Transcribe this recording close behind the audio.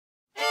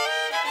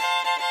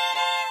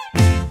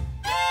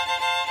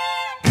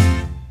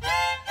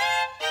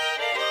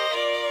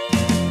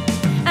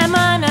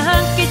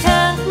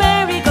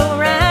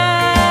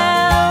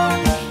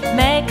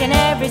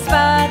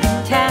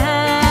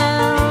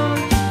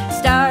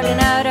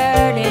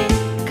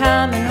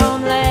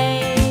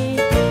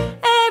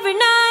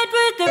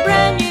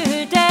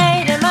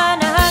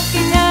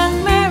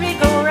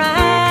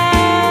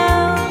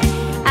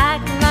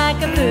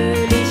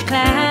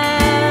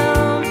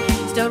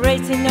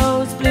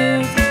those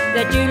blues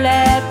that you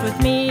left with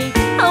me.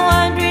 I'm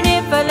wondering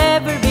if I'll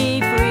ever be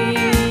free.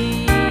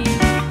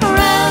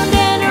 Around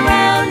and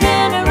around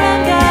and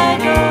around I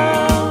go,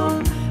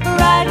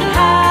 riding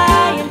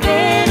high and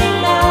feeling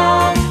low.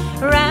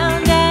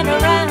 Around and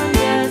around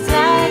just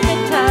like a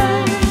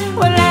tongue.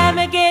 Well, I'm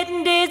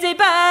getting dizzy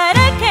but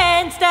I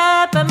can't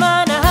stop. I'm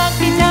on a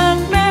honky tonk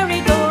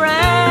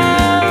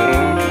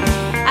merry-go-round,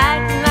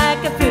 acting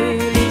like a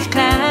foolish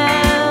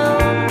clown,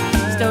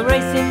 still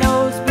racing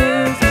those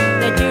blues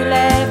that you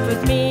left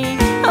with me.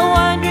 I'm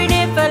wondering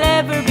if I'll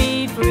ever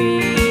be free.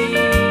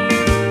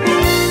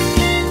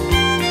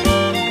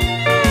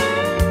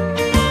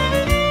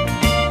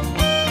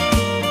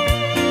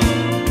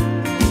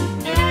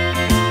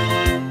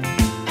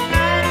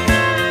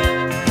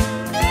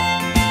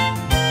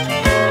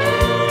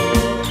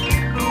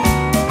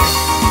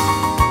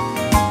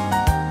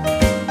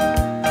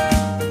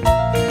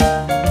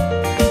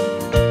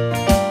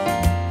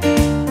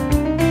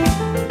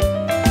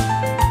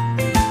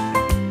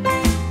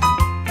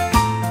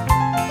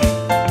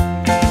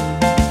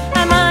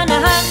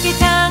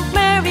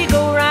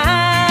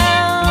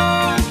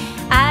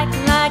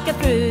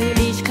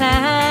 Foolish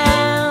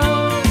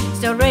clown,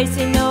 still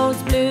racing those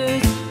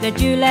blues that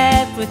you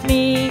left with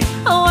me.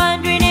 I'm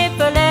wondering if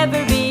I'll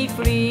ever be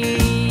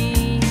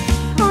free.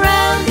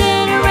 Around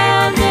and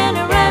around and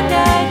around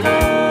I go,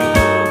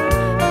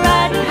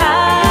 riding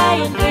high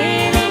and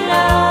feeling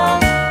low.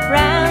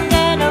 Round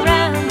and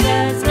around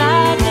just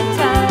like a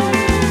tongue.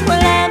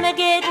 Well, I'm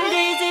getting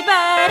dizzy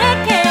but I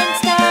can't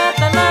stop.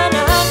 I'm on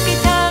a honky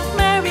tonk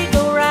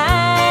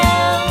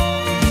merry-go-round,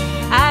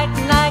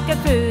 acting like a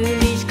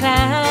foolish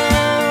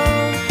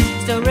clown,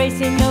 still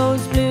racing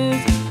those blues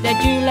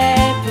that you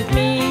left with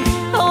me.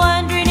 I'm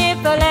wondering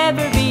if I'll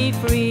ever be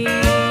free.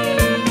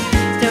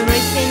 Still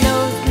racing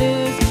those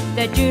blues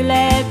that you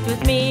left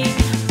with me.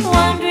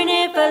 Wondering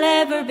if I'll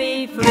ever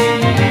be free.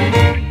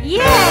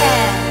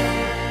 Yeah!